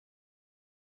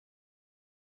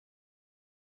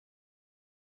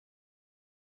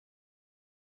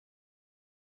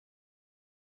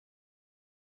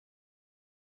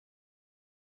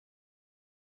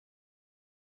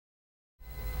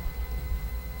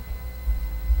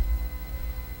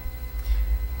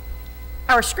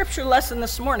Our scripture lesson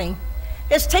this morning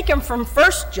is taken from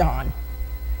 1 John.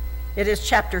 It is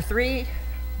chapter 3,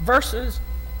 verses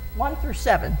 1 through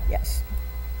 7, yes.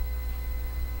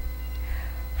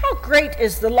 How great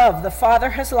is the love the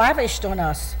Father has lavished on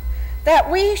us, that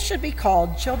we should be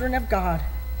called children of God.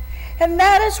 And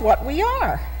that is what we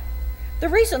are. The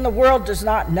reason the world does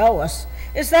not know us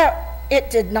is that it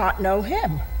did not know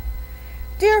him.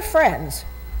 Dear friends,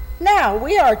 now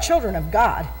we are children of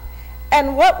God,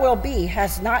 and what will be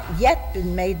has not yet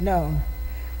been made known.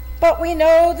 But we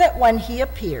know that when he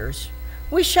appears,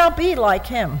 we shall be like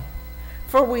him,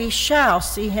 for we shall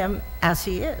see him as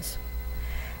he is.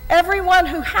 Everyone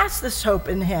who has this hope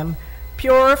in him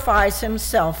purifies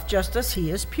himself just as he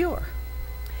is pure.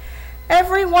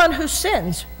 Everyone who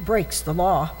sins breaks the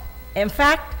law. In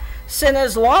fact, sin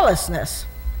is lawlessness.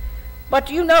 But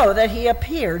you know that he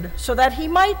appeared so that he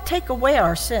might take away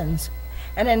our sins,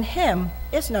 and in him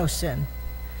is no sin.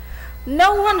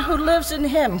 No one who lives in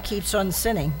him keeps on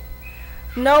sinning.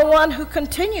 No one who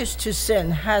continues to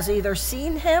sin has either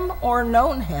seen him or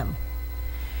known him.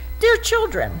 Dear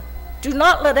children, do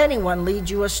not let anyone lead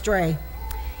you astray.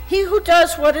 He who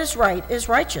does what is right is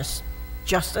righteous,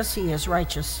 just as he is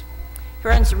righteous.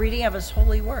 Here ends the reading of his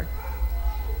holy word.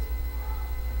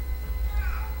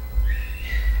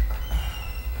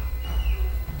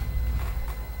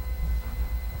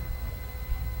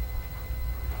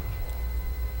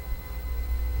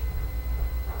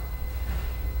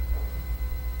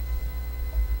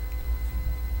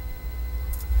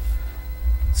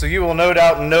 So you will no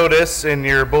doubt notice in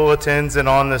your bulletins and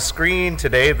on the screen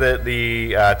today that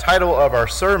the title of our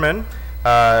sermon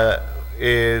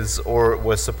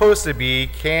was supposed to be,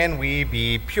 Can We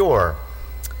Be Pure?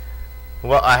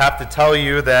 Well, I have to tell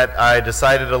you that I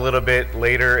decided a little bit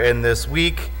later in this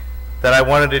week that I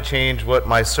wanted to change what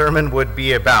my sermon would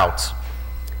be about.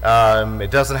 It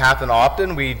doesn't happen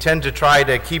often. We tend to try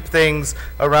to keep things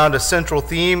around a central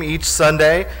theme each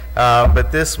Sunday,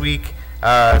 but this week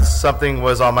something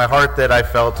was on my heart that I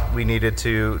felt we needed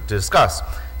to discuss.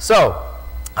 So,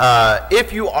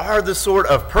 if you are the sort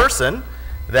of person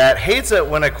that hates it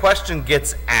when a question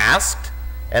gets asked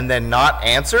and then not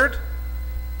answered,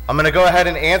 I'm going to go ahead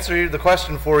and answer the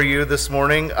question for you this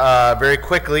morning very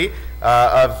quickly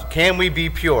of can we be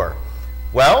pure?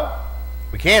 Well,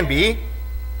 we can be,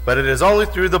 but it is only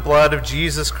through the blood of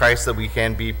Jesus Christ that we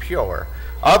can be pure.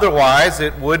 Otherwise,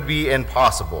 it would be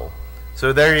impossible.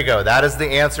 So there you go. That is the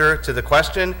answer to the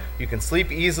question. You can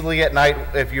sleep easily at night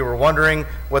if you were wondering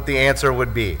what the answer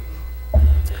would be.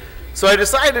 So I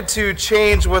decided to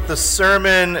change what the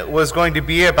sermon was going to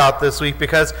be about this week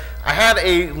because I had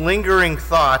a lingering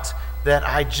thought that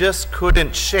I just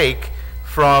couldn't shake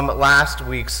from last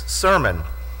week's sermon.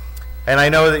 And I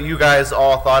know that you guys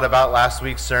all thought about last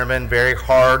week's sermon very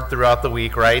hard throughout the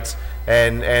week, right?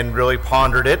 And really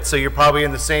pondered it. So you're probably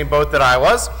in the same boat that I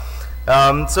was.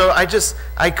 So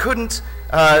I couldn't,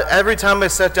 every time I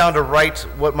sat down to write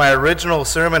what my original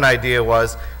sermon idea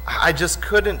was, I just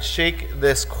couldn't shake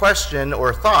this question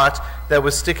or thought that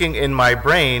was sticking in my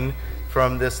brain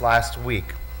from this last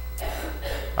week.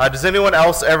 Does anyone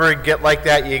else ever get like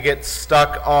that? You get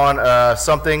stuck on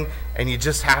something and you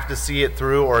just have to see it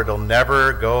through or it'll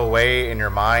never go away in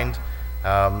your mind?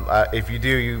 If you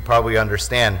do, you probably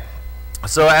understand.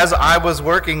 So as I was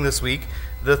working this week,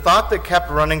 the thought that kept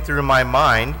running through my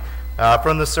mind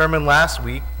from the sermon last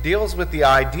week deals with the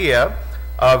idea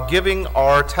of giving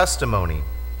our testimony.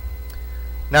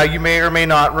 Now, you may or may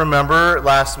not remember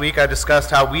last week I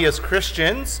discussed how we as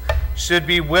Christians should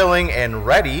be willing and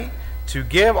ready to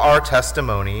give our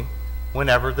testimony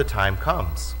whenever the time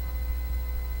comes.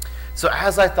 So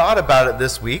as I thought about it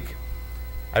this week,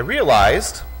 I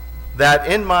realized that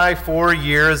in my 4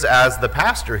 years as the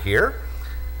pastor here,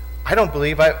 I don't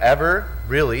believe I've ever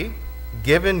really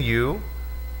given you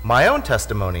my own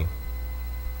testimony.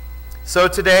 So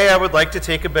today I would like to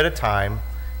take a bit of time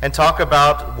and talk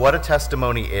about what a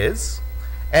testimony is,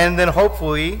 and then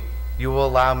hopefully you will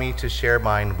allow me to share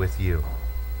mine with you.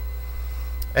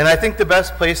 And I think the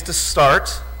best place to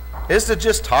start is to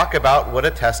just talk about what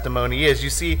a testimony is.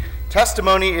 You see,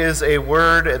 testimony is a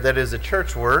word that is a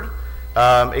church word.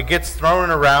 It gets thrown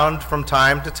around from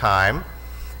time to time,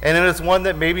 and it is one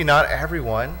that maybe not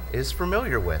everyone is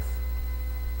familiar with.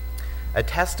 A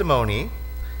testimony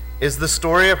is the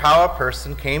story of how a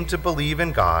person came to believe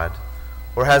in God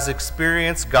or has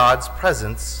experienced God's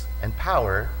presence and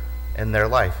power in their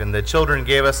life. And the children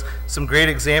gave us some great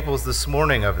examples this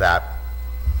morning of that.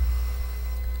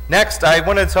 Next, I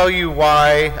want to tell you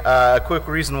why, a quick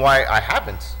reason why I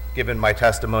haven't given my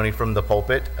testimony from the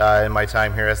pulpit in my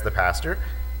time here as the pastor.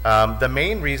 The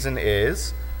main reason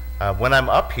is when I'm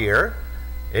up here,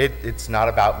 It's not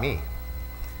about me.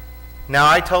 Now,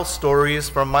 I tell stories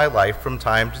from my life from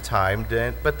time to time,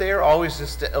 but they are always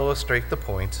just to illustrate the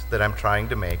point that I'm trying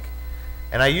to make.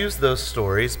 And I use those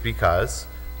stories because,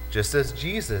 just as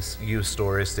Jesus used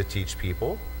stories to teach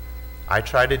people, I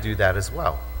try to do that as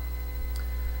well.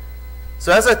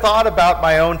 So as I thought about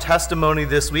my own testimony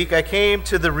this week, I came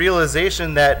to the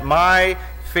realization that my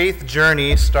faith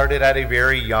journey started at a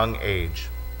very young age.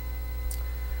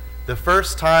 The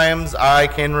first times I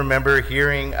can remember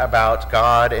hearing about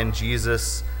God and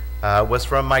Jesus was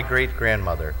from my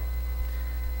great-grandmother.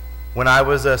 When I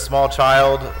was a small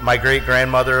child, my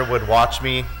great-grandmother would watch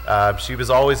me. She was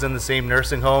always in the same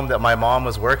nursing home that my mom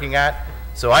was working at,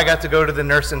 so I got to go to the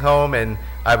nursing home, and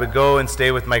I would go and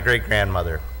stay with my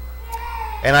great-grandmother.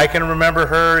 And I can remember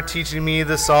her teaching me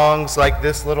the songs like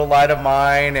This Little Light of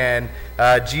Mine and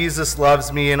Jesus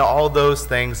Loves Me and all those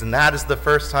things, and that is the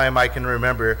first time I can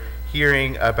remember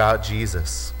hearing about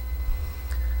Jesus.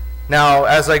 Now,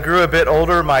 as I grew a bit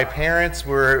older, my parents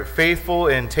were faithful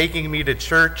in taking me to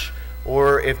church,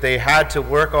 or if they had to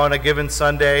work on a given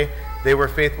Sunday, they were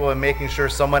faithful in making sure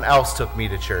someone else took me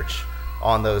to church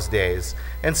on those days.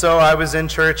 And so I was in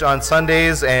church on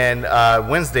Sundays and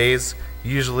Wednesdays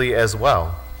usually as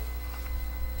well.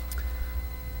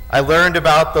 I learned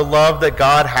about the love that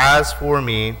God has for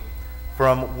me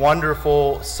from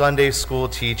wonderful Sunday school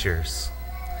teachers.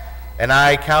 And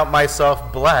I count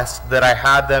myself blessed that I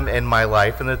had them in my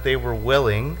life and that they were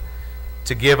willing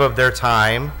to give of their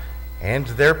time and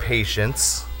their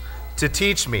patience to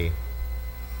teach me.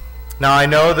 Now, I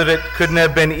know that it couldn't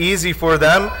have been easy for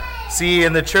them. See,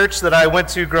 in the church that I went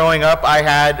to growing up, I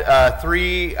had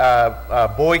three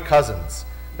boy cousins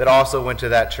that also went to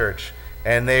that church.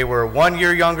 And they were 1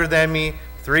 year younger than me,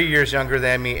 3 years younger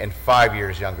than me, and 5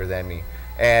 years younger than me.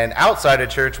 And outside of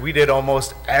church, we did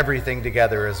almost everything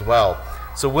together as well.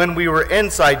 So when we were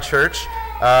inside church,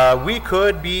 we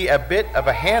could be a bit of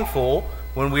a handful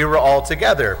when we were all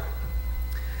together.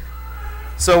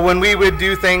 So when we would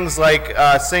do things like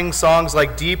sing songs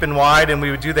like Deep and Wide, and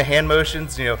we would do the hand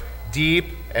motions, deep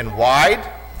and wide.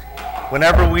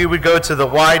 Whenever we would go to the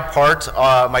wide part,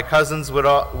 my cousins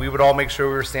we would all make sure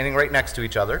we were standing right next to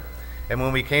each other. And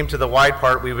when we came to the wide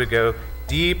part, we would go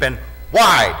deep and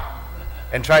wide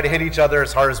and try to hit each other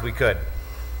as hard as we could.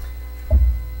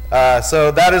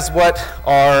 So that is what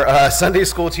our Sunday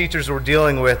school teachers were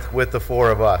dealing with the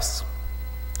four of us.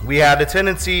 We had a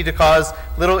tendency to cause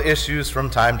little issues from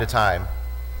time to time.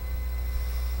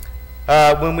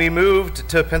 When we moved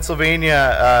to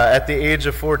Pennsylvania at the age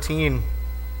of 14,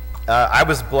 I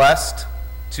was blessed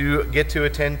to get to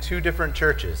attend two different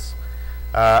churches.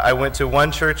 I went to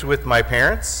one church with my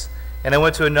parents, and I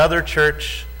went to another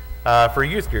church for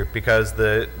youth group, because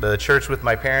the church with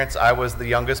my parents, I was the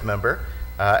youngest member,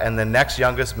 and the next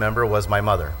youngest member was my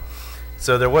mother.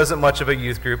 So there wasn't much of a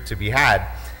youth group to be had.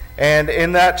 And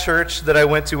in that church that I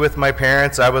went to with my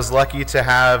parents, I was lucky to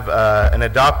have an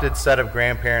adopted set of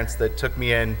grandparents that took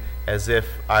me in as if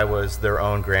I was their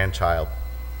own grandchild,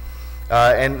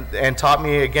 and taught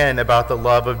me again about the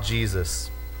love of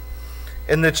Jesus.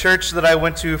 In the church that I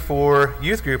went to for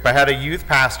youth group, I had a youth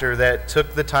pastor that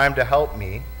took the time to help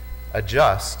me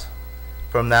adjust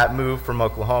from that move from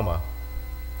Oklahoma.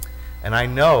 And I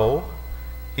know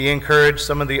he encouraged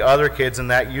some of the other kids in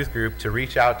that youth group to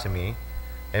reach out to me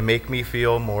and make me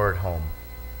feel more at home.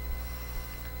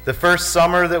 The first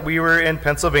summer that we were in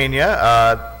Pennsylvania,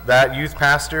 that youth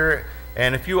pastor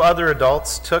and a few other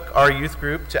adults took our youth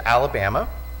group to Alabama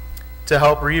to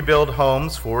help rebuild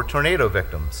homes for tornado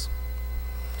victims.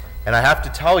 And I have to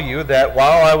tell you that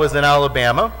while I was in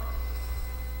Alabama,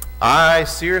 I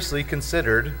seriously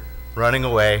considered running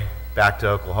away back to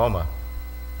Oklahoma.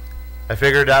 I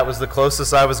figured that was the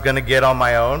closest I was going to get on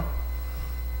my own,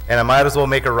 and I might as well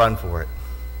make a run for it.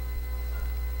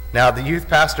 Now, the youth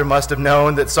pastor must have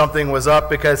known that something was up,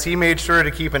 because he made sure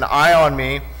to keep an eye on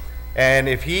me, and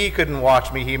if he couldn't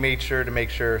watch me, he made sure to make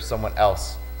sure someone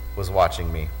else was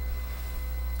watching me.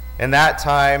 In that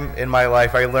time in my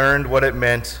life, I learned what it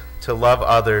meant to love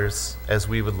others as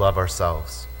we would love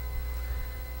ourselves.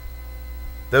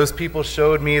 Those people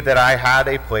showed me that I had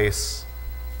a place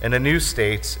in a new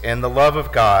state, and the love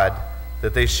of God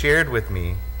that they shared with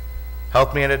me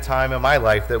helped me at a time in my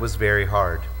life that was very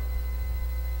hard.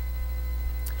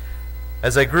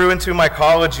 As I grew into my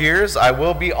college years, I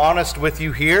will be honest with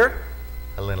you here,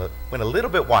 I went a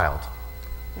little bit wild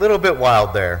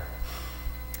there.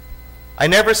 I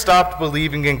never stopped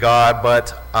believing in God,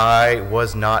 but I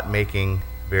was not making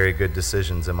very good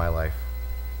decisions in my life.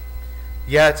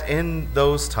 Yet in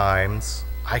those times,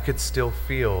 I could still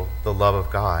feel the love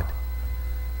of God.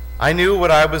 I knew what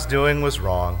I was doing was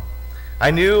wrong, I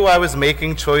knew I was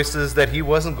making choices that he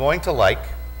wasn't going to like,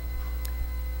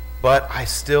 but I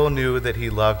still knew that he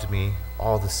loved me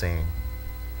all the same.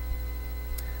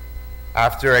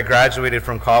 After I graduated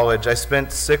from college, I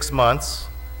spent 6 months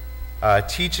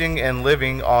teaching and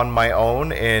living on my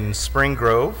own in Spring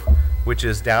Grove, which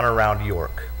is down around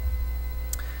York.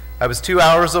 I was 2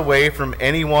 hours away from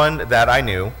anyone that I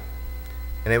knew,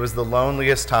 and it was the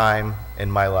loneliest time in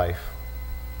my life.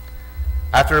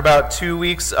 After about 2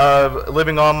 weeks of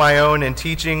living on my own and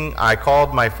teaching, I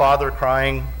called my father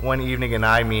crying one evening, and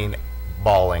I mean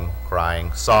bawling,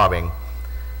 crying, sobbing,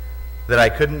 that I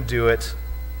couldn't do it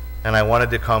and I wanted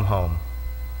to come home.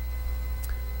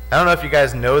 I don't know if you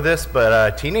guys know this,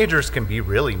 but teenagers can be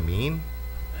really mean,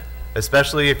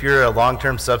 especially if you're a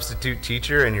long-term substitute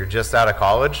teacher and you're just out of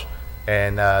college,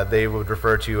 and they would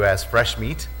refer to you as fresh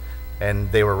meat,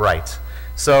 and they were right.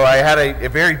 So I had a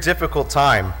very difficult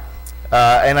time,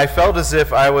 and I felt as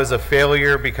if I was a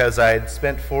failure because I had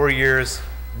spent 4 years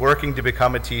working to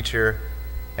become a teacher,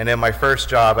 and in my first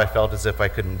job I felt as if I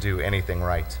couldn't do anything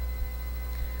right.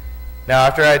 Now,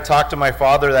 after I had talked to my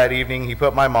father that evening, he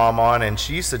put my mom on, and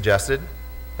she suggested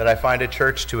that I find a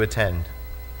church to attend.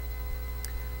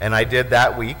 And I did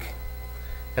that week,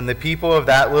 and the people of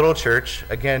that little church,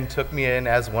 again, took me in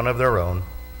as one of their own.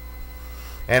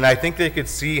 And I think they could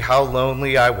see how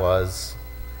lonely I was.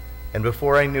 And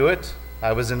before I knew it,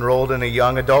 I was enrolled in a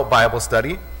young adult Bible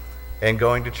study and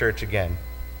going to church again.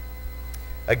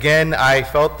 Again, I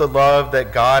felt the love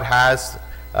that God has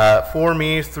for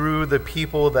me through the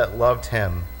people that loved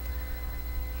him.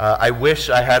 I wish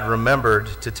I had remembered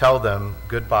to tell them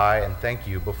goodbye and thank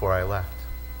you before I left.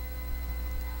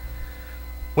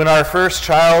 When our first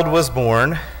child was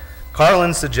born,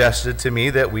 Carlin suggested to me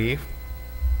that we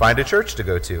find a church to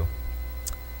go to.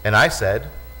 And I said,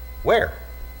 where?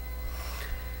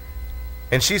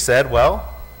 And she said,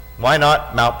 well, why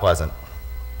not Mount Pleasant?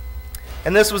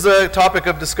 And this was a topic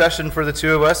of discussion for the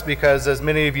two of us because, as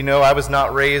many of you know, I was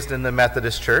not raised in the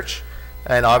Methodist Church,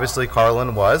 and obviously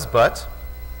Carlin was, but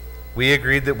we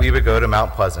agreed that we would go to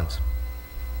Mount Pleasant.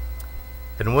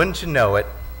 And wouldn't you know it,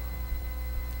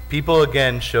 people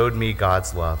again showed me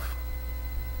God's love.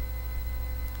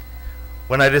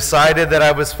 When I decided that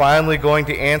I was finally going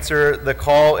to answer the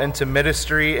call into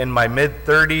ministry in my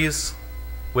mid-30s,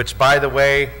 which, by the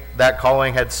way, that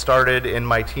calling had started in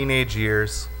my teenage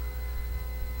years,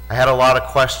 I had a lot of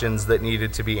questions that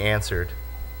needed to be answered.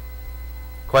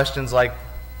 Questions like,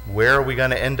 where are we going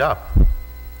to end up?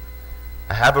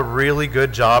 I have a really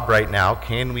good job right now.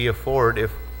 Can we afford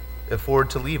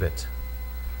to leave it?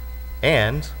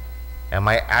 And am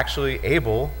I actually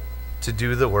able to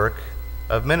do the work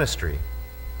of ministry?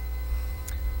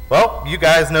 Well, you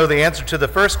guys know the answer to the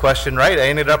first question, right? I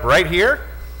ended up right here,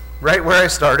 right where I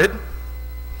started.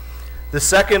 The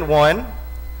second one,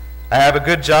 I have a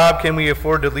good job, can we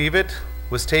afford to leave it,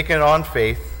 was taken on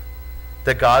faith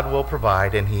that God will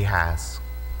provide, and he has.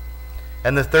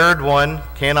 And the third one,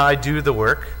 can I do the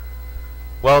work?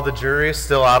 Well, the jury is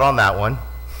still out on that one,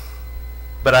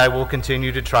 but I will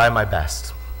continue to try my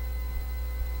best.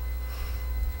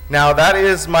 Now, that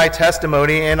is my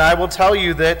testimony, and I will tell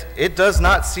you that it does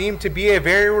not seem to be a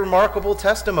very remarkable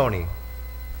testimony.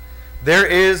 There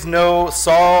is no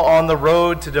Saul on the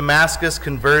road to Damascus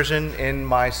conversion in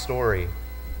my story.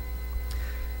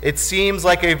 It seems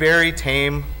like a very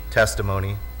tame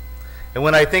testimony. And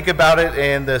when I think about it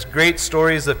and the great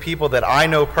stories of people that I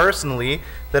know personally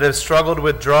that have struggled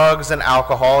with drugs and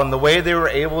alcohol and the way they were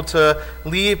able to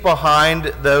leave behind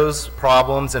those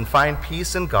problems and find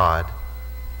peace in God,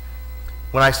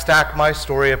 when I stack my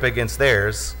story up against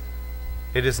theirs,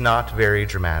 it is not very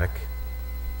dramatic.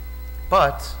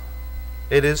 But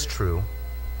it is true,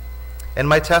 and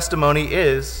my testimony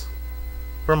is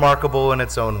remarkable in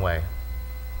its own way.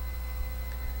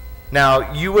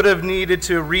 Now, you would have needed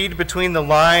to read between the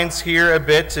lines here a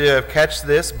bit to catch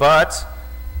this, but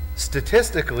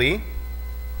statistically,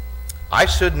 I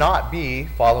should not be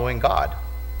following God.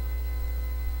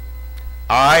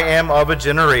 I am of a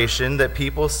generation that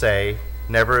people say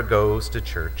never goes to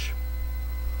church.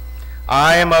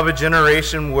 I am of a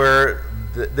generation where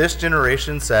this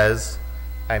generation says,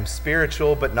 I'm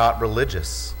spiritual but not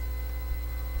religious.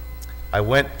 I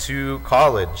went to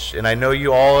college, and I know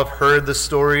you all have heard the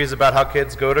stories about how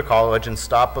kids go to college and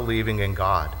stop believing in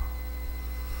God.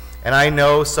 And I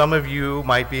know some of you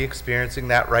might be experiencing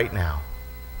that right now.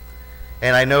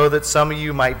 And I know that some of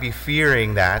you might be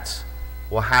fearing that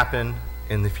will happen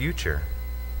in the future.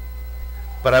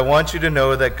 But I want you to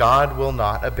know that God will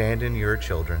not abandon your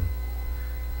children.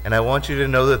 And I want you to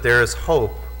know that there is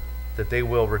hope that they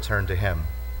will return to him.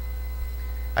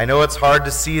 I know it's hard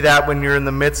to see that when you're in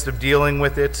the midst of dealing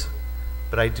with it,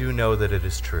 but I do know that it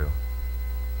is true.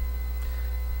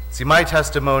 See, my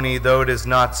testimony, though it is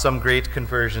not some great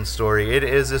conversion story, it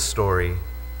is a story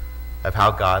of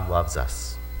how God loves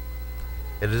us.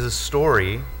 It is a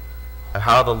story of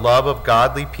how the love of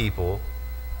godly people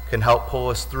can help pull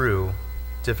us through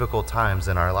difficult times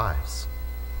in our lives.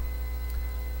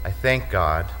 I thank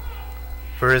God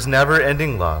for his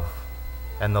never-ending love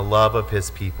and the love of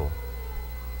his people.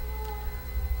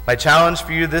 My challenge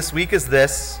for you this week is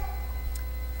this: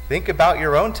 think about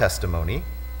your own testimony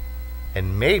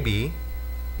and maybe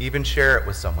even share it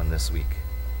with someone this week.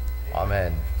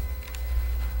 Amen.